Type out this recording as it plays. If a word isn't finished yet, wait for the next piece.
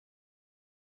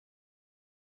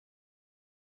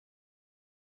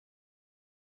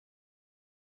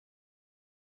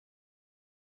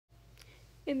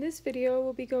In this video,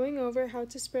 we'll be going over how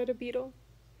to spread a beetle.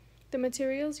 The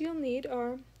materials you'll need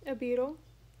are a beetle,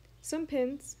 some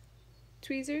pins,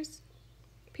 tweezers,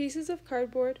 pieces of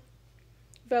cardboard,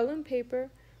 vellum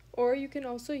paper, or you can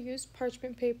also use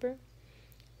parchment paper,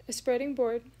 a spreading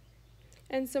board,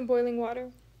 and some boiling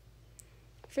water.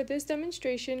 For this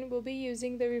demonstration, we'll be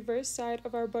using the reverse side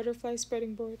of our butterfly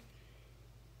spreading board.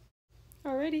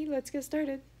 Alrighty, let's get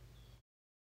started.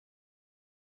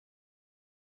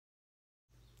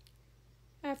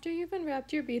 After you've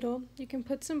unwrapped your beetle, you can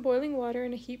put some boiling water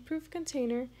in a heat-proof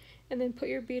container and then put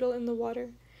your beetle in the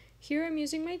water. Here I'm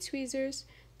using my tweezers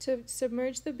to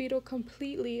submerge the beetle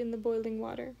completely in the boiling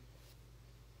water.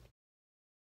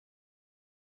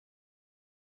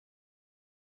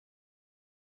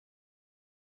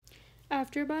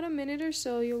 After about a minute or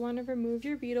so, you'll want to remove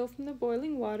your beetle from the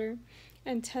boiling water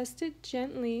and test it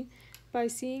gently by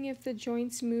seeing if the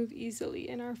joints move easily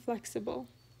and are flexible.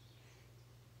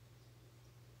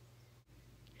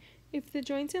 If the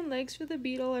joints and legs for the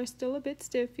beetle are still a bit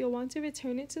stiff, you'll want to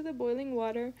return it to the boiling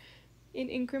water in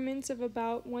increments of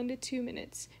about 1 to 2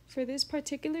 minutes. For this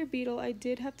particular beetle, I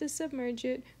did have to submerge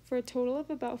it for a total of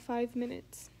about 5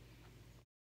 minutes.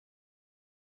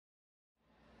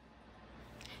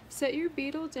 Set your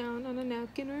beetle down on a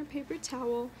napkin or a paper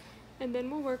towel, and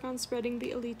then we'll work on spreading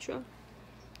the elytra.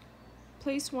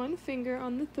 Place one finger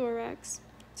on the thorax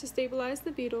to stabilize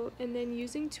the beetle, and then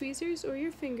using tweezers or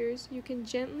your fingers, you can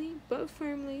gently but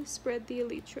firmly spread the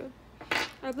elytra.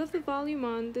 I've left the volume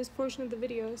on this portion of the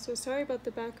video, so sorry about the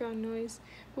background noise,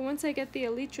 but once I get the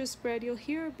elytra spread, you'll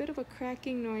hear a bit of a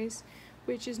cracking noise,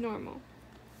 which is normal.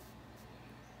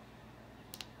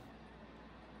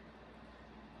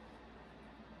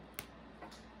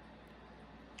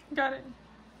 Got it.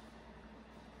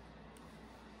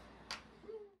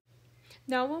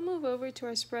 Now we'll move over to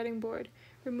our spreading board.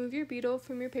 Remove your beetle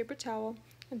from your paper towel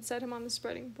and set him on the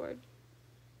spreading board.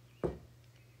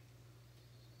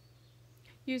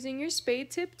 Using your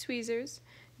spade-tip tweezers,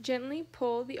 gently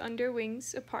pull the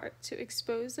underwings apart to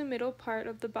expose the middle part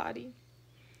of the body.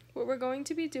 What we're going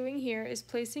to be doing here is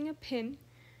placing a pin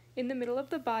in the middle of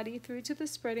the body through to the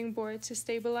spreading board to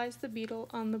stabilize the beetle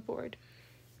on the board.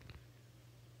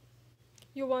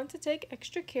 You'll want to take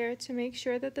extra care to make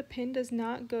sure that the pin does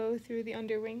not go through the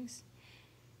underwings.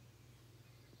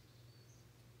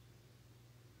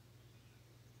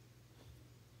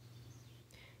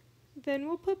 Then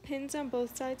we'll put pins on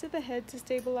both sides of the head to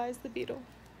stabilize the beetle.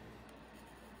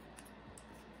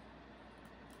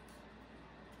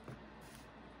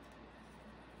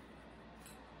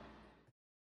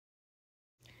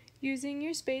 Using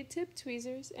your spade-tip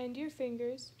tweezers and your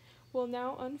fingers, we'll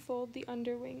now unfold the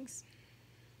underwings.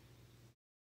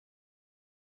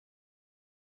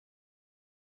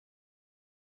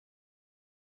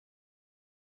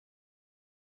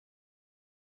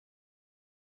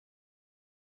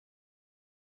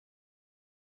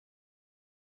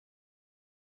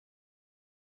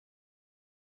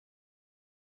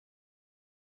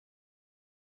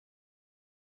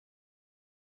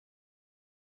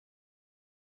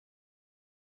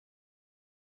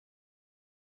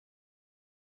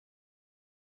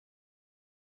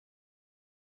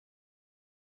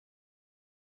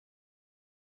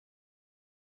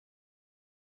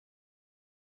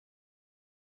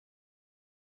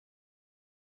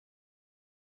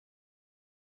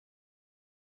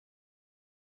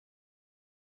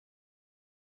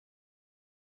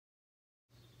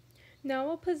 Now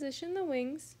we'll position the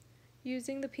wings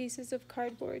using the pieces of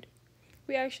cardboard.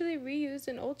 We actually reused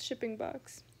an old shipping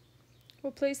box.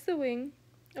 We'll place the wing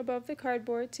above the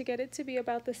cardboard to get it to be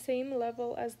about the same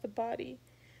level as the body.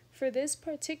 For this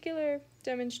particular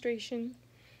demonstration,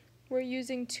 we're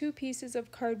using 2 pieces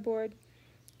of cardboard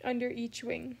under each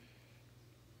wing.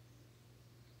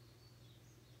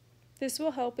 This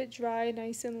will help it dry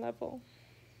nice and level.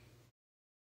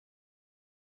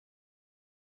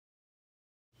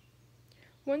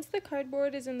 Once the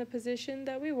cardboard is in the position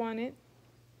that we want it,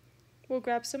 we'll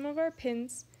grab some of our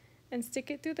pins and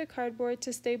stick it through the cardboard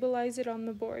to stabilize it on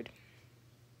the board.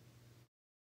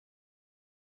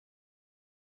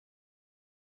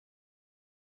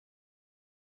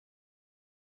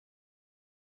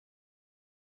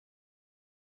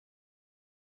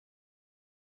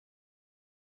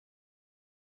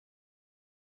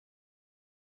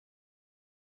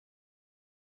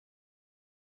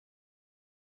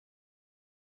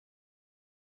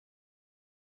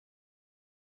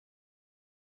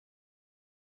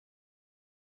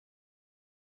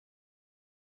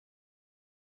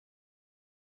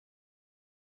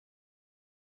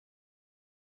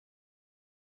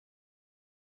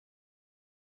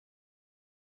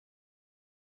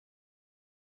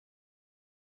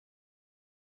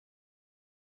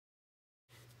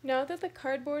 Now that the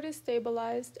cardboard is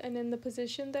stabilized and in the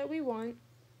position that we want,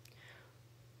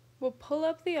 we'll pull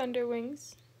up the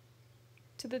underwings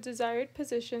to the desired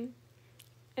position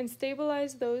and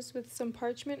stabilize those with some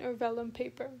parchment or vellum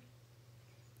paper.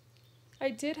 I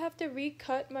did have to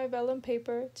recut my vellum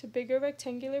paper to bigger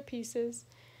rectangular pieces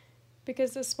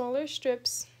because the smaller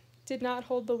strips did not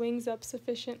hold the wings up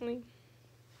sufficiently.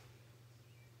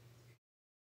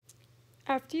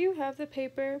 After you have the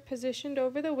paper positioned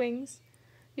over the wings,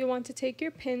 you'll want to take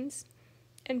your pins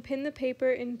and pin the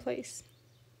paper in place.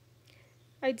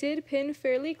 I did pin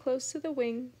fairly close to the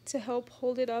wing to help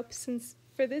hold it up, since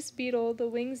for this beetle the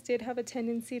wings did have a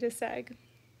tendency to sag.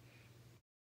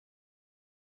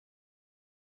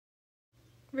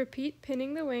 Repeat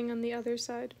pinning the wing on the other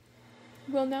side.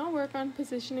 We'll now work on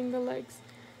positioning the legs.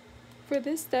 For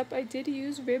this step I did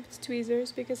use ribbed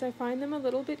tweezers because I find them a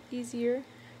little bit easier,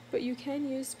 but you can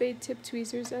use spade tip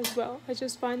tweezers as well. I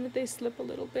just find that they slip a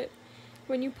little bit.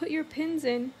 When you put your pins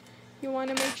in, you want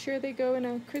to make sure they go in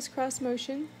a crisscross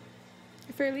motion,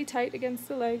 fairly tight against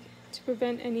the leg to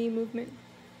prevent any movement.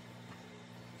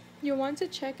 You'll want to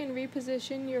check and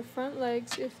reposition your front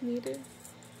legs if needed.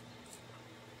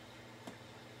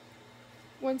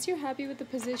 Once you're happy with the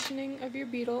positioning of your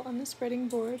beetle on the spreading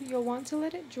board, you'll want to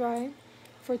let it dry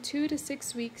for 2 to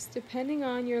 6 weeks depending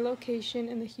on your location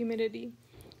and the humidity.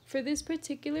 For this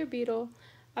particular beetle,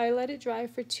 I let it dry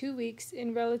for 2 weeks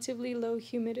in relatively low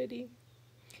humidity.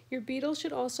 Your beetle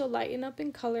should also lighten up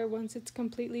in color once it's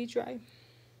completely dry.